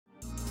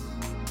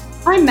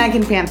I'm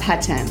Megan Van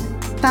Petten,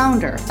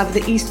 founder of the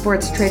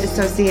Esports Trade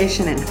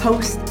Association and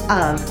host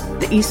of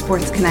the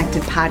Esports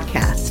Connected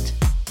podcast.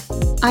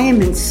 I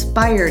am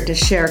inspired to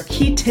share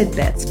key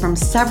tidbits from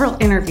several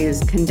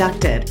interviews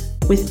conducted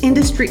with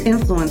industry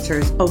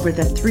influencers over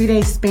the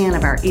 3-day span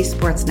of our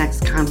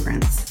EsportsNext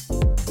conference.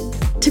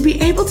 To be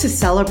able to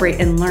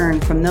celebrate and learn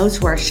from those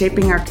who are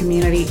shaping our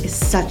community is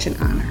such an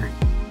honor.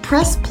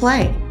 Press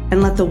play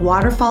and let the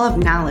waterfall of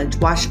knowledge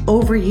wash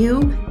over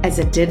you as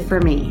it did for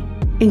me.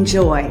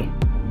 Enjoy.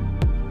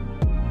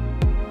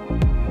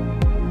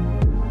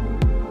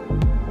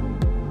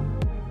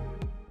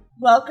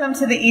 Welcome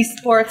to the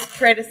Esports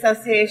Trade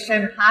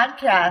Association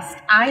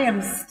podcast. I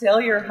am still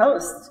your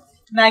host,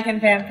 Megan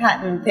Van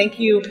Petten. Thank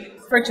you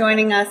for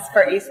joining us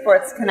for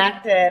Esports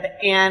Connected.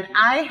 And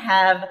I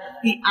have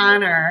the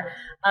honor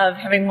of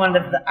having one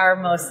of our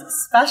most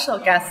special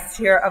guests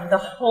here of the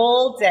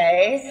whole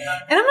day.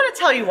 And I'm going to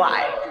tell you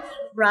why.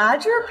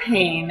 Roger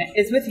Payne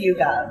is with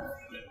YouGov.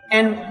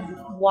 And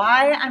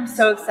why I'm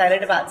so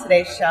excited about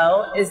today's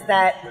show is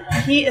that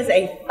he is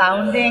a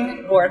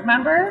founding board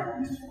member,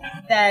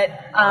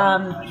 that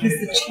he's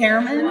the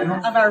chairman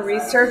of our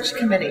research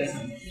committee.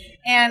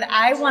 And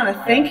I want to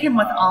thank him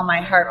with all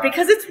my heart,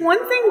 because it's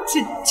one thing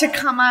to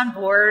come on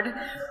board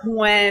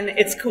when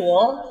it's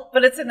cool,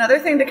 but it's another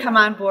thing to come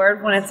on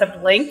board when it's a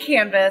blank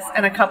canvas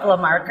and a couple of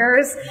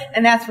markers,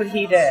 and that's what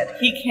he did.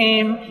 He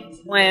came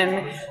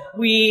when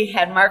we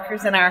had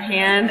markers in our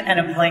hand and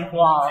a blank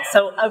wall.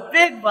 So a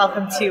big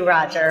welcome to you,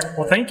 Roger.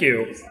 Well, thank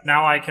you.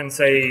 Now I can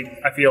say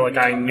I feel like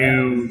I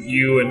knew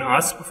you and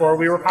us before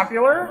we were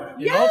popular.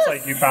 You know, it's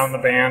like you found the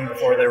band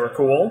before they were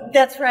cool.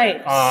 That's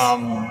right.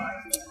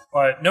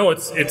 But no,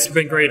 it's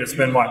been great. It's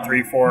been,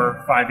 3,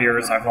 4, 5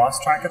 years. I've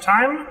lost track of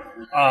time.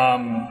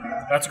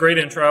 That's a great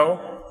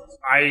intro.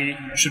 I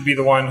should be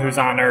the one who's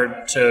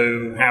honored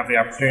to have the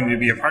opportunity to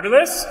be a part of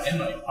this,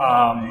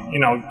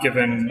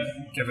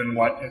 given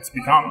what it's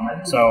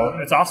become. So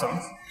it's awesome.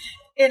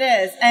 It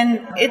is.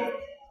 And it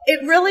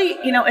really,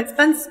 it's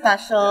been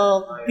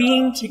special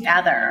being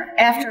together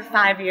after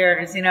 5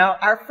 years.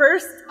 Our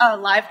first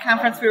live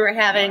conference we were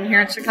having here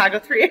in Chicago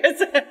 3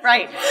 years,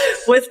 right,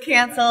 was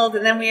canceled,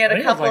 and then we had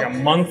a couple. It was like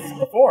a month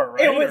before,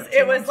 right?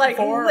 It was like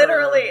before,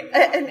 literally,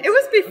 and it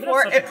was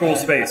before. Such a cool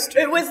space too.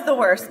 It was the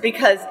worst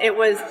because it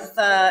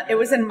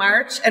was in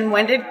March, and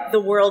when did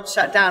the world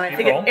shut down? I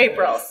think in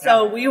April.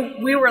 So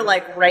we were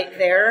like right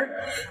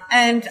there,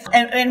 and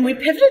we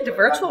pivoted to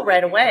virtual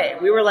right away.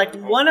 We were like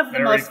one of the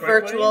most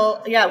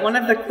virtual. Yeah, one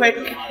of the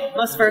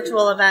most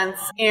virtual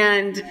events.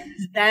 And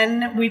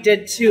then we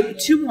did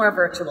two more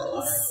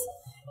virtuals.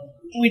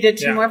 We did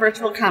two more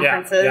virtual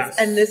conferences. Yes.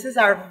 And this is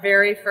our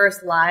very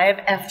first live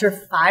after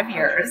 5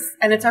 years.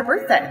 And it's our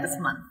birthday this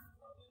month.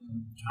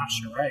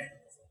 Gosh, you're right.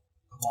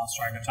 I've lost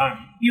track of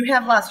time. You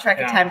have lost track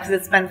of time because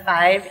it's been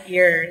 5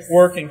 years.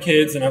 Work and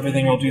kids and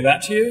everything will do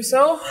that to you,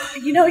 so?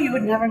 You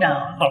would never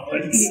know. Oh,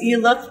 thanks. You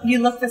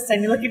look the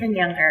same. You look even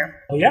younger.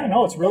 Well, yeah,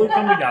 no, it's really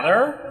come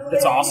together.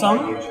 It's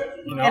awesome.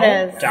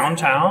 It is.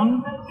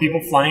 Downtown,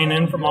 people flying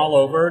in from all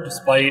over,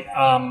 despite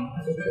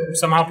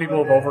somehow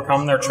people have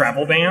overcome their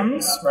travel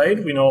bans,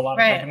 right? We know a lot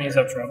of companies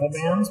have travel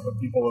bans, but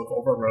people have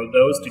overrode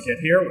those to get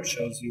here, which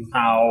shows you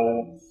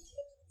how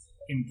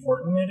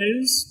important it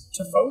is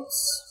to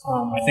folks.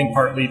 I think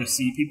partly to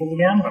see people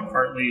again, but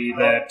partly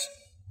that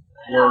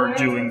we're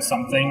doing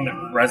something that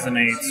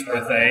resonates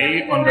with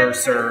a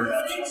underserved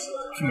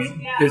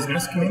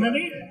business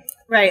community.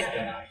 Right.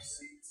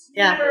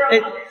 Yeah.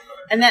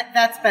 And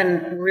that's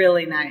been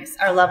really nice.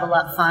 Our Level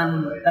Up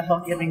Fund, the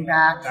whole giving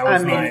back. That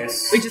was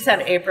nice. We just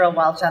had April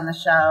Welch on the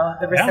show,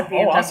 the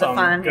recipient of the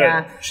fund. Good.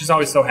 Yeah, she's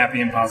always so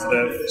happy and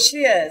positive. She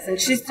is, and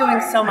she's doing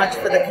so much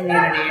for the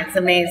community. It's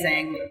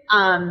amazing.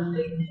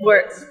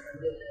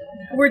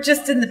 We're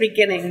just in the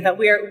beginning, but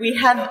we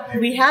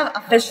have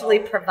officially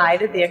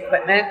provided the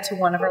equipment to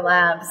one of our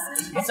labs.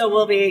 So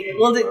we'll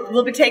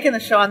be taking the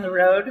show on the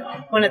road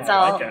when it's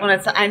all.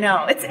 I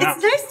know it's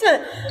nice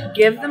to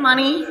give the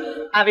money.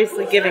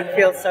 Obviously, giving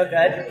feels so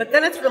good, but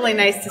then it's really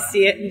nice to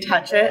see it and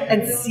touch it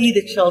and see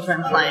the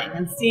children playing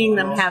and seeing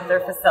them have their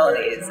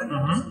facilities. And,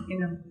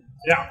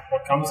 Yeah,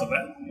 what comes of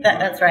it?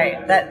 That's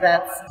right.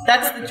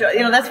 That's the joy.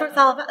 That's what it's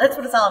all about. That's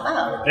what it's all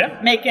about.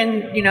 Yeah.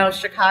 Making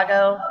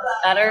Chicago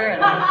better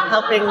and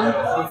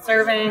helping,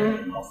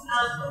 serving.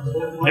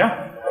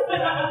 Yeah.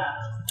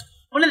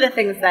 One of the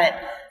things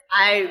that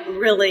I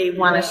really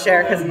want to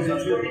share, because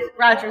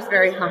Roger's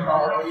very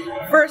humble.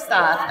 First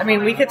off,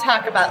 we could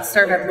talk about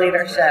servant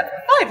leadership.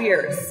 5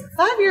 years.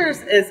 5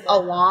 years is a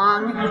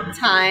long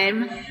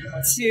time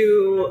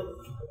to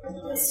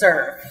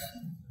serve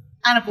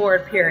on a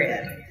board,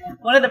 period.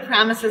 One of the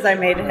promises I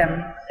made to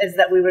him is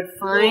that we would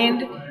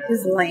find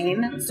his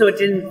lane so it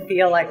didn't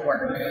feel like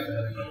work.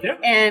 Yeah.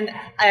 And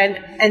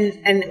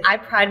I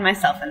pride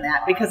myself in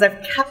that because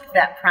I've kept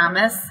that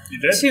promise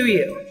to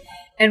you.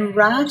 And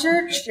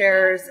Roger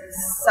shares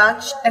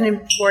such an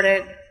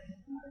important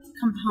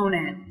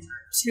component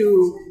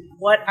to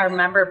what our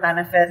member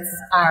benefits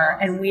are.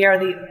 And we are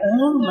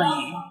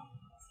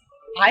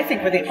I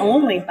think we're the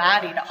only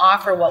body to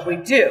offer what we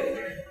do.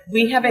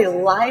 we have a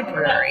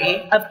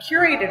library of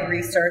curated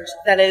research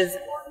that is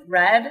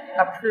read,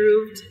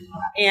 approved,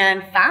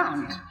 and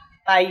found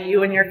by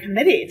you and your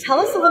committee. Tell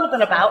us a little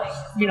bit about,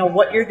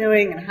 what you're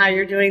doing and how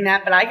you're doing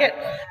that. But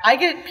I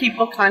get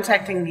people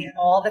contacting me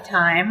all the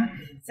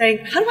time saying,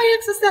 how do I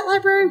access that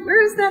library?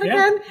 Where is that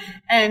again?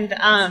 And,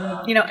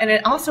 and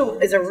it also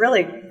is a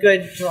really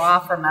good draw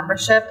for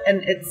membership.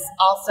 And it's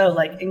also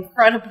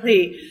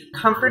incredibly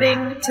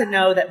comforting to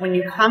know that when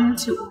you come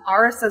to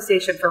our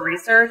Association for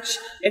Research,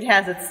 it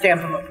has its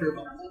stamp of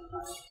approval.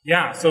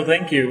 Yeah, so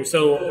thank you.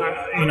 So,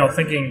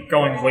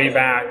 going way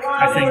back,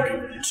 I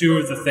think two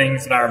of the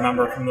things that I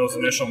remember from those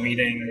initial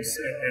meetings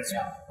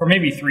or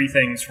maybe three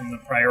things from the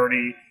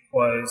priority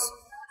was,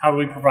 how do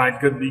we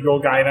provide good legal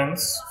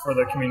guidance for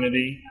the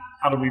community?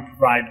 How do we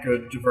provide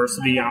good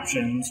diversity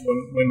options,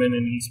 women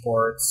in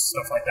esports,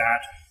 stuff like that?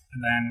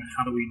 And then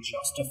how do we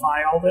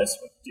justify all this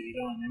with data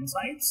and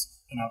insights?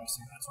 And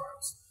obviously that's where I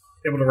was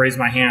able to raise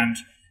my hand.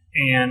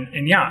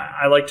 And yeah,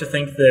 I like to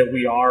think that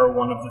we are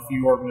one of the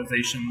few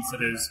organizations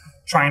that is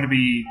trying to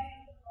be,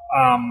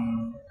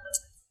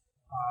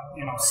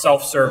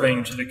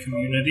 self-serving to the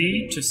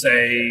community, to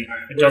say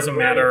it doesn't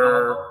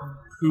matter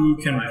who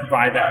can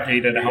provide that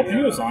data to help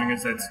you, as long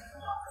as it's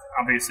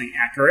obviously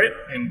accurate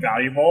and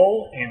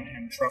valuable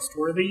and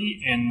trustworthy.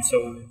 And so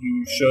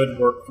you should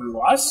work through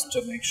us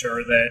to make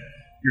sure that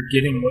you're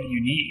getting what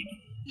you need.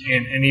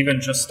 And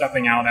even just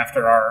stepping out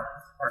after our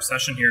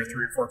session here,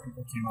 3 or 4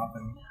 people came up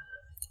and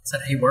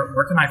said, hey,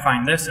 where can I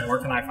find this and where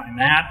can I find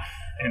that?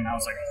 And I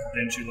was like,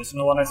 didn't you listen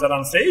to what I said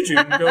on stage? You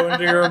can go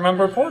into your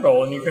member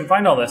portal and you can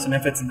find all this. And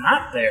if it's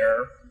not there,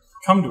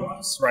 come to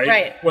us,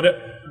 right?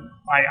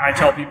 I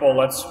tell people,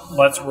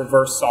 let's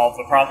reverse solve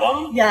the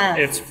problem. Yeah.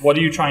 It's what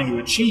are you trying to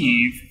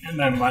achieve, and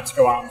then let's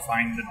go out and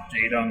find the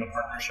data and the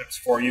partnerships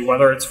for you,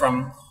 whether it's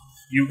from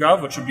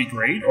YouGov, which would be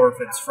great, or if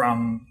it's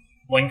from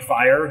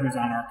Blinkfire, who's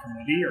on our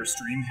committee, or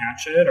Stream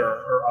Hatchet,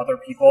 or other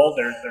people.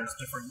 There's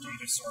different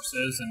data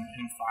sources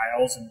and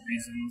files and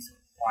reasons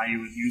why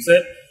you would use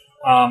it.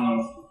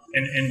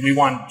 And we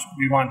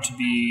want to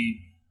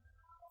be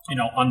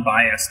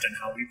unbiased in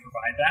how we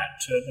provide that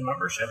to the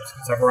memberships,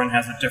 because everyone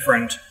has a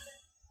different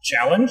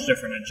challenge,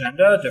 different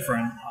agenda,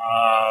 different,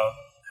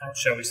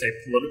 shall we say,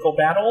 political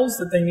battles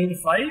that they need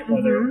to fight,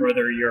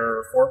 whether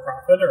you're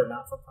for-profit or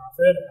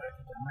not-for-profit or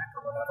academic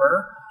or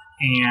whatever.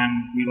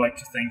 And we like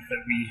to think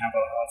that we have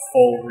a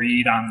full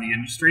read on the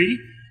industry.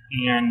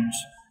 And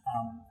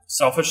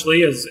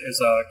selfishly, as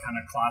a kind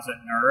of closet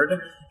nerd,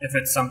 if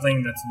it's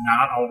something that's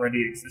not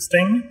already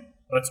existing,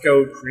 let's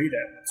go create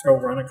it. Let's go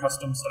run a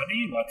custom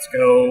study. Let's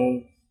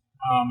go,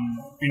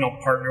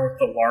 partner with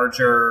the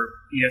larger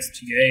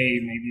ESTA.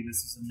 Maybe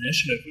this is an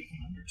initiative we can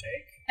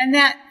undertake. And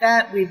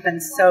that we've been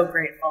so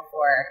grateful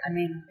for. I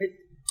mean,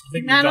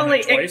 not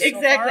only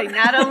exactly,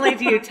 not only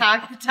do you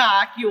talk the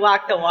talk, you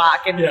walk the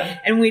walk,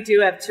 and we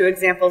do have 2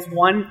 examples.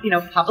 One,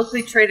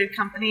 publicly traded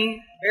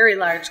company, very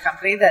large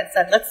company that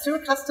said, let's do a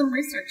custom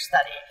research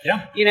study.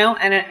 Yeah.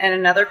 And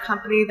another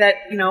company that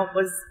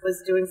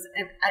was doing.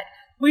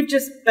 We've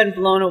just been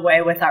blown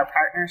away with our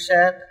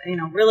partnership,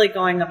 really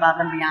going above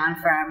and beyond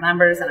for our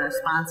members and our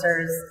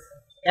sponsors.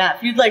 Yeah,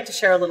 if you'd like to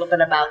share a little bit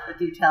about the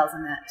details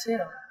in that too.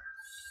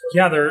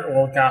 Yeah,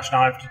 now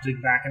I have to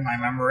dig back in my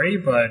memory,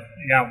 but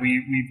yeah,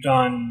 we've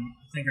done,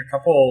 I think, a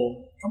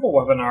couple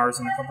webinars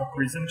and a couple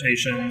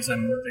presentations,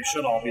 and they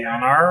should all be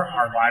on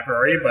our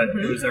library, but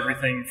it was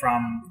everything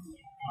from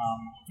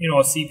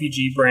a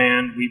CPG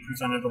brand. We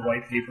presented a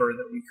white paper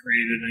that we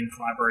created in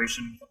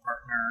collaboration with a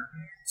partner.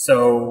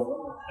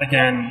 So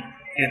again,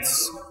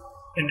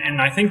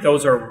 and I think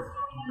those are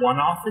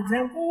one-off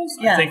examples.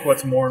 Yes. I think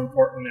what's more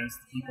important is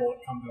the people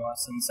that come to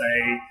us and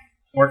say,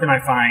 where can I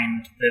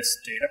find this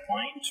data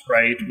point,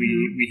 right?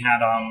 Mm-hmm. We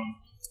had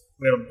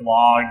a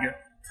blog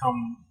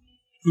come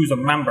who's a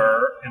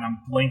member, and I'm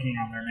blanking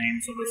on their name,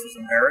 so this is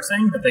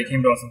embarrassing, but they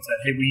came to us and said,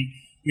 hey, we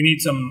need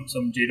some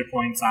data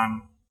points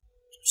on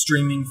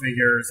streaming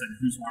figures and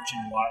who's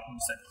watching what. And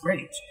we said,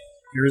 great,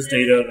 here's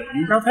data that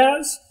YouGov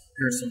has,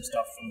 here's some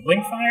stuff from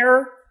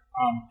Blinkfire.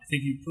 I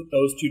think you put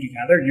those 2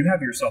 together, you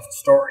have yourself a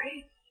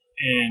story.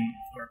 And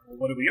we're like, well,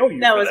 what do we owe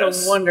you that for was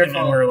this? A wonderful. And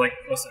then we're like,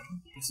 listen,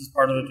 this is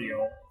part of the deal.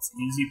 It's an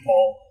easy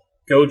pull.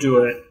 Go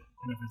do it.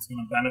 And if it's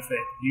going to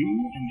benefit you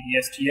and the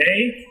ESTA,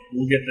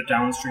 we'll get the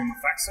downstream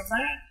effects of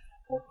that.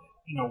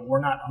 We're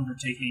not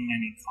undertaking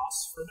any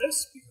costs for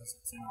this because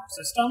it's in our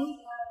system,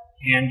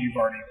 and you've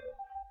already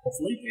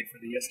hopefully paid for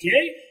the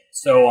ESTA.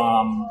 So,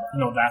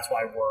 that's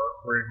why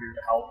we're here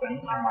to help,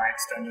 and my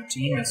extended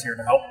team is here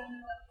to help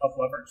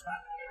leverage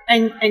that.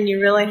 And you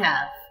really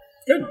have.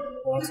 Good.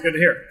 Well, that's good to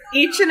hear.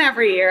 Each and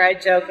every year, I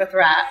joke with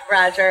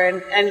Roger,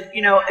 and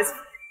it's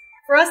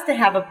for us to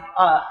have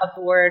a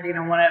board.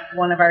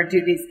 One of our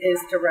duties is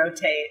to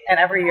rotate, and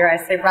every year I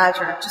say,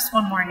 Roger, just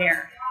one more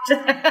year.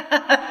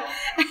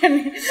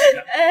 and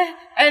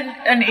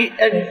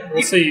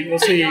we'll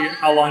see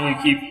how long you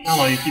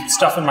keep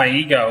stuffing my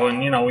ego, and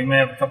we may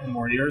have a couple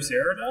more years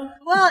here.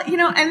 Well,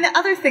 and the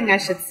other thing I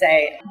should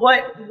say,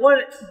 what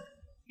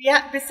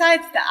Yeah,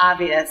 besides the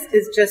obvious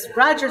is just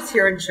Roger's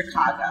here in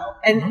Chicago,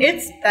 and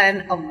it's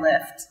been a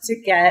lift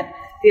to get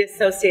the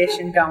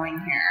association going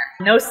here.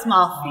 No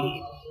small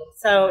feat.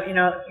 So,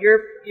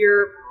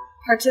 your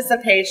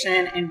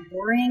participation in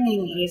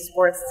bringing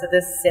esports to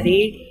this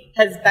city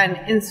has been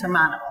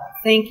insurmountable.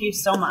 Thank you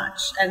so much.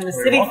 And the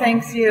city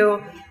thanks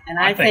you, and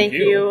I thank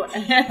you.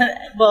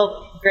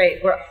 Well,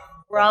 great.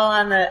 We're all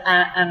on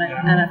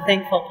a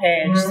thankful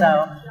page.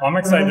 So I'm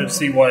excited to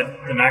see what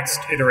the next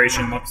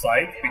iteration looks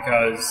like,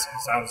 because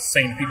as I was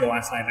saying to people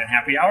last night at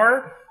happy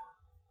hour,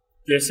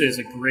 this is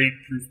a great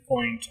proof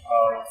point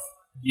of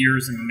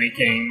years in the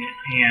making,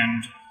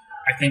 and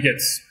I think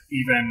it's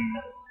even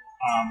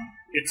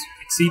it's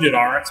exceeded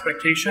our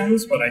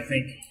expectations. But I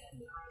think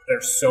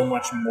there's so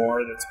much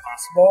more that's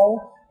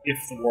possible if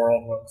the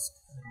world was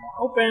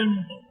more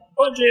open,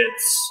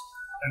 budgets.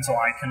 And so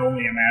I can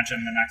only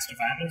imagine the next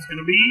event is going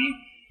to be,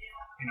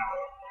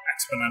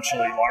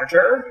 exponentially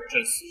larger,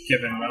 just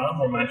given the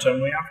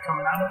momentum we have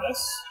coming out of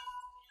this.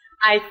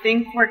 I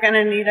think we're going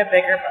to need a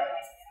bigger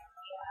boat.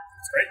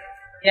 That's great.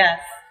 Yes.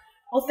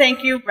 Well,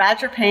 thank you,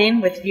 Roger Payne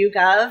with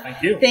YouGov.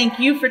 Thank you. Thank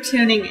you for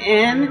tuning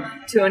in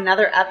to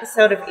another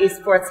episode of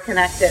Esports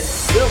Connected.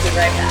 We'll be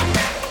right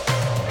back.